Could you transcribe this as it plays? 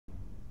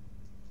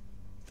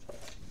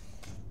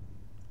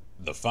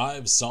The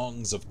 5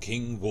 Songs of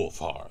King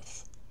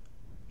Wulfharth.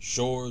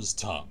 Shore's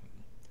Tongue.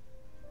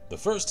 The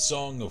first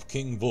song of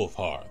King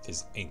Wulfharth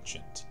is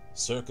ancient,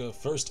 circa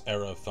First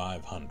Era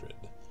 500.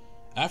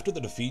 After the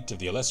defeat of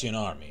the Alessian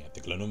army at the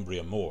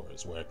Glenumbria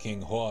Moors, where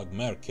King Hoag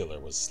Merkiller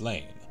was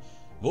slain,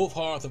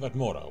 Wulfharth of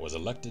Atmora was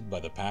elected by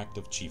the Pact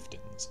of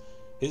Chieftains.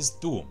 His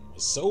Thu'um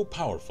was so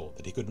powerful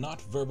that he could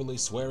not verbally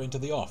swear into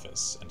the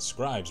office, and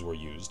scribes were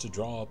used to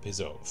draw up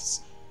his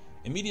oaths.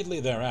 Immediately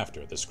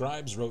thereafter, the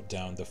scribes wrote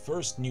down the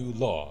first new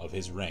law of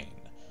his reign,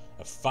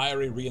 a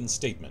fiery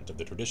reinstatement of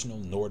the traditional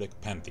Nordic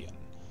pantheon.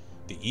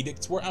 The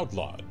edicts were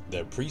outlawed,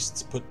 their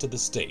priests put to the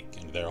stake,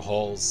 and their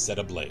halls set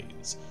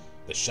ablaze.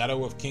 The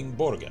shadow of King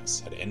Borges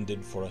had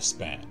ended for a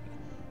span.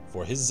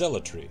 For his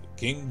zealotry,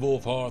 King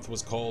Wulfharth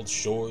was called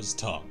Shore's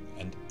Tongue,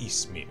 and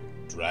Ysmir,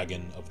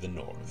 Dragon of the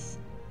North.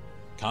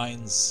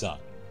 Kain's Son.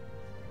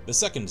 The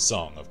second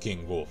song of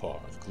King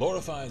Wulfharth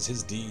glorifies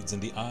his deeds in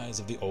the eyes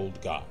of the old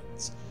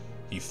gods.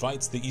 He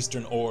fights the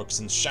eastern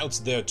orcs and shouts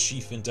their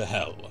chief into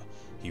hell.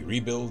 He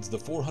rebuilds the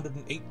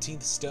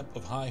 418th step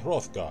of High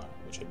Hrothgar,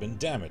 which had been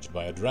damaged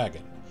by a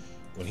dragon.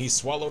 When he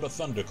swallowed a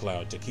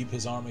thundercloud to keep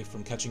his army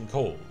from catching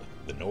cold,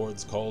 the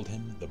Nords called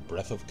him the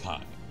Breath of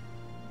Kain.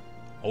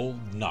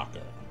 Old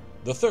Knocker.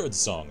 The third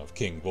song of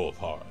King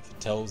Wulfharth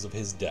tells of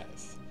his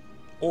death.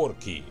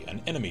 Orki,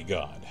 an enemy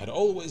god, had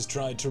always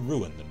tried to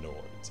ruin the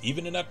Nords,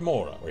 even in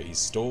Atmora, where he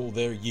stole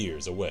their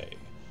years away.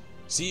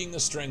 Seeing the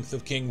strength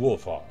of King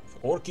Wulfharth,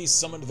 Orki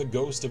summoned the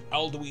ghost of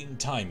Alduin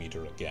Time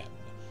Eater again.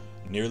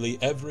 Nearly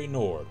every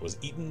Nord was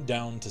eaten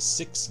down to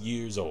 6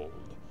 years old.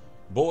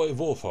 Boy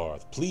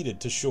Wulfharth pleaded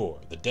to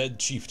Shore, the dead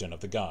chieftain of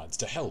the gods,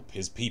 to help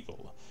his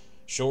people.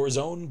 Shore's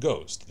own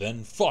ghost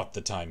then fought the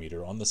Time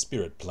Eater on the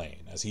spirit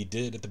plane, as he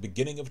did at the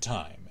beginning of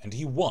time, and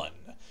he won,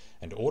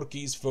 and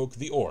Orki's folk,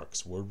 the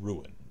orcs, were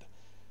ruined.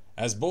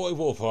 As Boy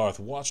Wulfharth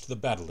watched the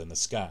battle in the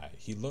sky,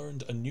 he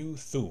learned a new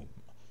Thu'um: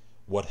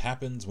 what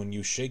happens when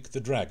you shake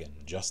the dragon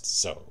just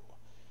so.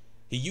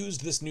 He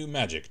used this new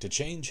magic to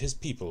change his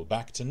people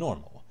back to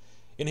normal.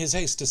 In his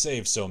haste to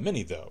save so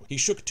many, though, he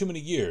shook too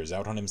many years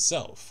out on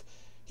himself.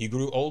 He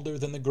grew older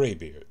than the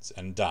Greybeards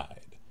and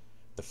died.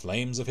 The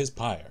flames of his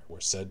pyre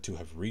were said to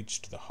have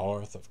reached the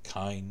hearth of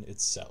Kain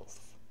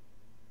itself.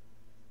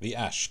 The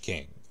Ash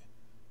King.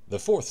 The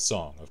fourth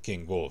song of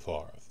King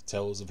Wulfharth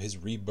tells of his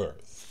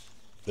rebirth.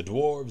 The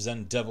dwarves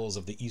and devils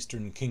of the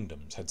eastern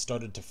kingdoms had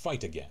started to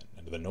fight again,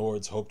 and the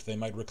Nords hoped they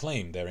might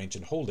reclaim their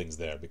ancient holdings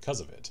there because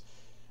of it.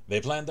 They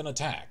planned an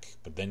attack,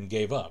 but then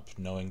gave up,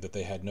 knowing that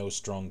they had no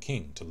strong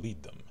king to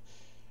lead them.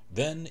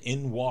 Then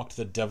in walked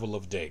the Devil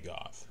of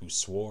Dagoth, who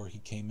swore he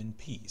came in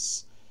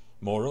peace.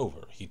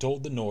 Moreover, he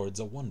told the Nords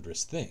a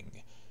wondrous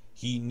thing.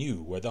 He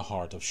knew where the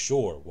heart of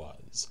Shore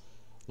was.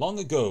 Long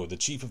ago, the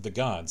chief of the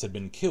gods had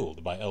been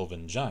killed by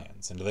elven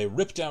giants, and they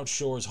ripped out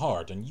Shore's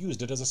heart and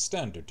used it as a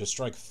standard to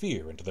strike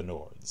fear into the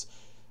Nords.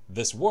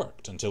 This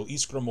worked until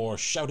Ysgramor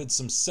shouted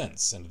some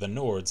sense, and the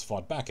Nords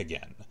fought back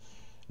again.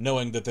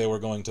 Knowing that they were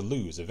going to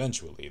lose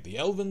eventually, the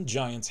elven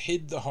giants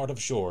hid the heart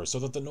of Shore so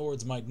that the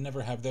Nords might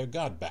never have their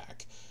god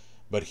back.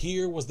 But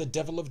here was the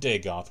Devil of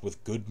Dagoth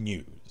with good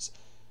news.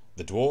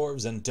 The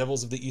dwarves and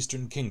devils of the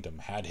Eastern Kingdom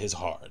had his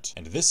heart,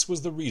 and this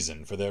was the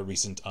reason for their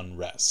recent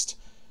unrest.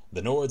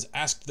 The Nords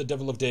asked the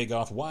Devil of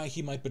Dagoth why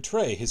he might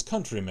betray his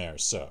countrymare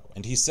so,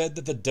 and he said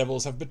that the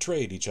devils have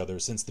betrayed each other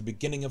since the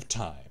beginning of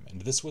time,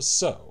 and this was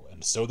so,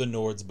 and so the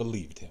Nords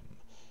believed him.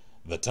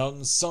 The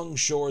tongue sung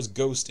Shore's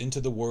ghost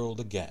into the world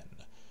again.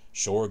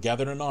 Shore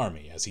gathered an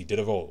army as he did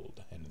of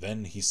old, and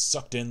then he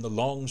sucked in the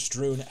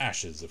long-strewn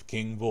ashes of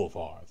King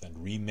Wulfharth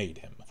and remade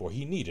him, for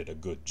he needed a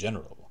good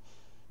general.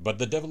 But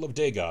the Devil of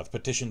Dagoth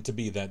petitioned to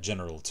be that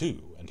general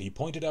too, and he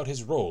pointed out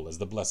his role as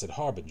the blessed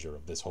harbinger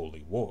of this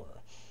holy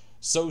war.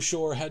 So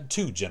Shore had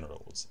 2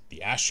 generals,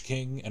 the Ash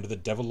King and the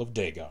Devil of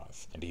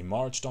Dagoth, and he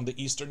marched on the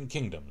eastern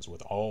kingdoms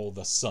with all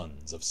the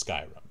sons of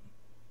Skyrim.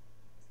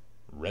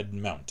 Red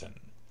Mountain.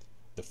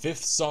 The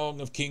 5th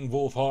song of King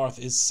Wulfharth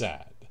is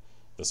sad.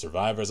 The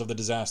survivors of the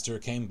disaster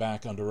came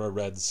back under a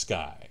red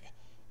sky.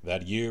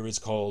 That year is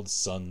called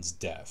Sun's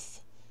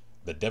Death.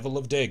 The Devil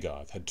of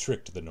Dagoth had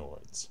tricked the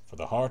Nords, for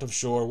the heart of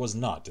Shore was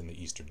not in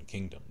the eastern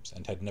kingdoms,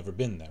 and had never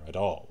been there at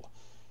all.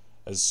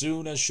 As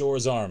soon as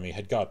Shore's army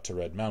had got to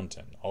Red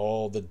Mountain,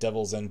 all the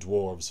devils and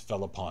dwarves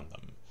fell upon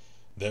them.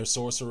 Their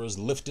sorcerers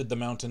lifted the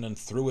mountain and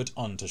threw it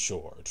onto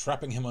Shore,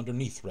 trapping him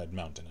underneath Red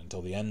Mountain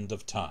until the end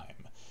of time.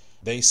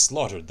 They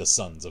slaughtered the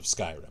sons of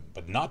Skyrim,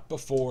 but not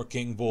before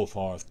King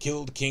Wulfharth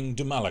killed King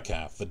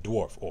Dumalakath the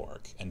dwarf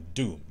orc, and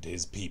doomed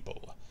his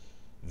people.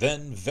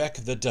 Then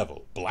Vek the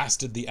devil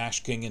blasted the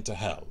Ash King into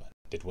hell,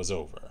 and it was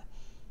over.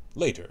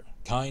 Later,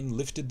 Kain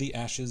lifted the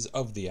ashes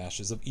of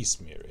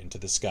Ysmir into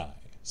the sky,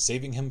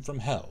 saving him from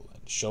hell,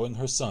 and showing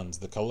her sons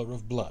the color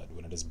of blood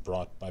when it is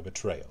brought by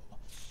betrayal,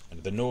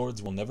 and the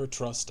Nords will never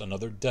trust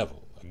another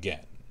devil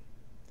again.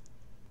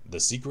 The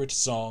Secret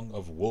Song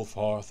of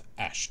Wulfharth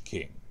Ash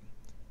King.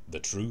 The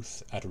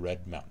Truth at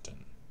Red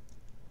Mountain.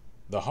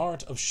 The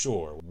heart of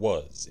Shore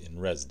was in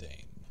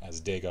Resdane,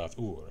 as Dagoth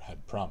Ur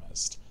had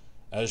promised.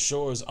 As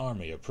Shore's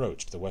army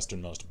approached the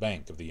westernmost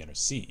bank of the inner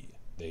sea,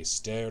 they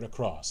stared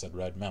across at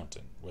Red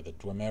Mountain, where the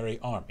Dwemer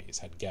armies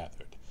had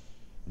gathered.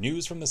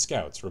 News from the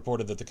scouts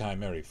reported that the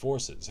Chimeri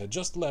forces had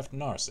just left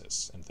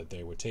Narcissus, and that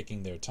they were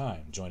taking their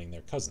time joining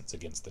their cousins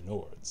against the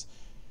Nords.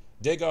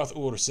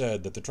 Dagoth-Ur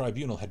said that the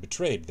tribunal had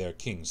betrayed their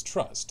king's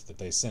trust, that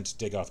they sent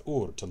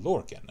Dagoth-Ur to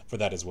Lorkhan, for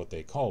that is what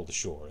they called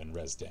Shor and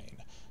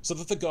Resdain, so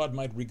that the god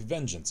might wreak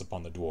vengeance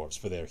upon the dwarves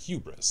for their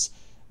hubris,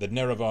 that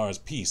Nerevar's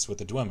peace with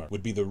the Dwemer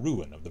would be the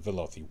ruin of the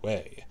Velothi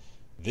Way.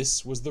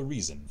 This was the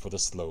reason for the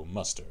slow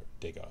muster,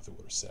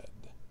 Dagoth-Ur said.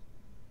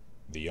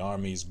 The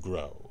armies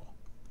grow.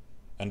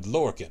 And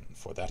Lorkhan,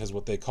 for that is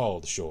what they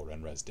called Shor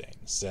and Resdain,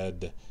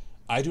 said,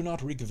 I do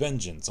not wreak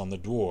vengeance on the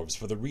dwarves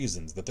for the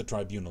reasons that the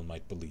tribunal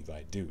might believe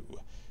I do.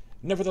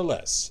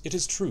 Nevertheless, it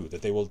is true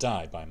that they will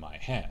die by my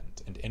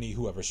hand, and any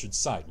whoever should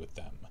side with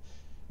them.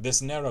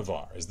 This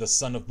Nerevar is the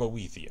son of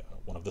Boethia,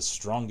 one of the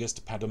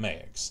strongest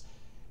Padomaics.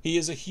 He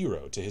is a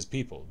hero to his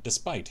people,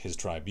 despite his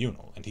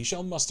tribunal, and he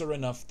shall muster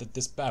enough that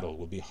this battle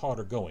will be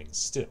harder going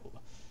still.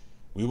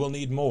 We will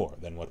need more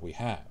than what we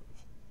have.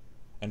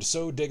 And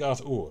so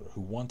Dagoth-Ur,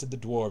 who wanted the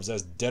dwarves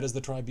as dead as the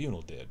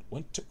tribunal did,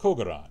 went to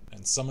Kogoran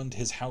and summoned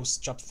his house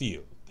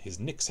Chapthil, his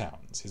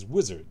Nixhounds, his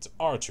wizards,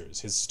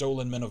 archers, his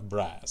stolen men of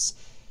brass.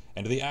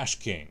 And the Ash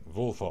King,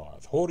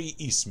 Wulfharth, hoary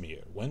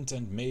Ysmir, went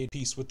and made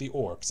peace with the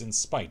orcs in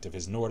spite of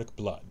his Nordic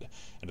blood,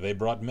 and they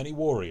brought many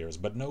warriors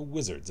but no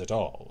wizards at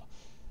all.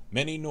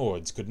 Many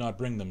Nords could not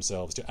bring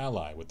themselves to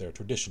ally with their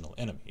traditional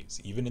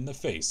enemies, even in the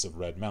face of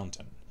Red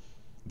Mountain.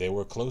 They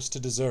were close to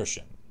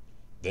desertion.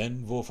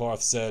 Then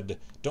Wulfharth said,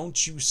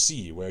 Don't you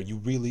see where you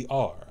really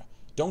are?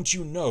 Don't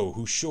you know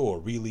who Shor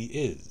really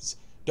is?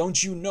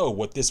 Don't you know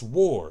what this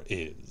war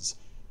is?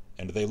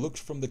 And they looked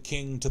from the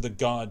king to the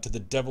god to the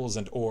devils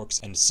and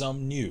orcs, and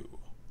some knew,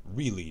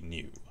 really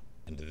knew,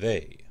 and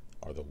they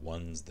are the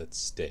ones that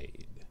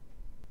stayed.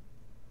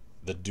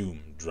 The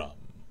Doom Drum.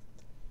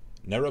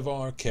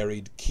 Nerevar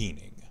carried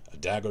Keening, a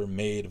dagger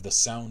made of the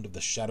sound of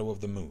the shadow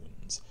of the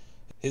moons.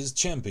 His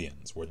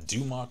champions were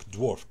Dumak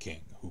Dwarf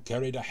King, who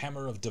carried a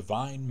hammer of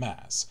divine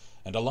mass,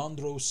 and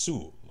Alandro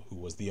Sul, who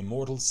was the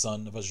immortal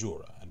son of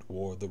Azura and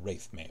wore the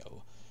Wraith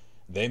Mail.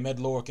 They met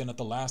Lorkhan at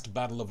the last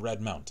battle of Red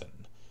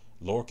Mountain.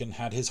 Lorkhan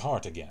had his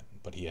heart again,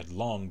 but he had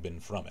long been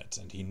from it,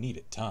 and he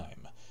needed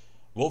time.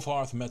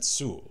 Wulfharth met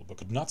Sul, but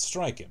could not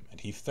strike him,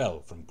 and he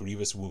fell from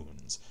grievous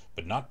wounds,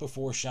 but not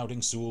before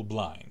shouting Sul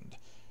blind.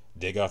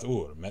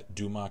 Dagoth-Ur met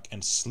Dumak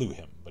and slew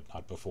him, but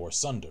not before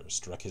Sunder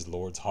struck his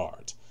lord's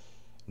heart.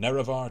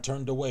 Nerevar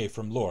turned away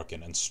from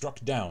Lorkhan and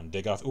struck down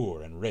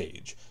Dagoth-Ur in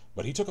rage,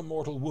 but he took a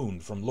mortal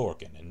wound from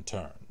Lorkhan in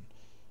turn.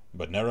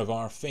 But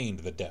Nerevar feigned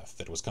the death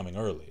that was coming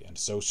early, and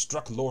so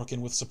struck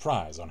Lorkhan with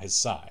surprise on his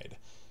side.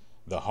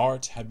 The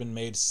heart had been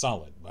made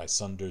solid by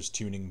Sunder's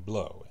tuning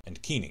blow,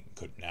 and Keening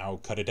could now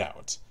cut it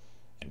out.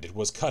 And it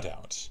was cut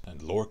out,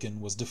 and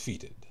Lorkhan was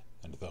defeated,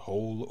 and the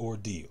whole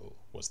ordeal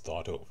was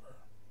thought over.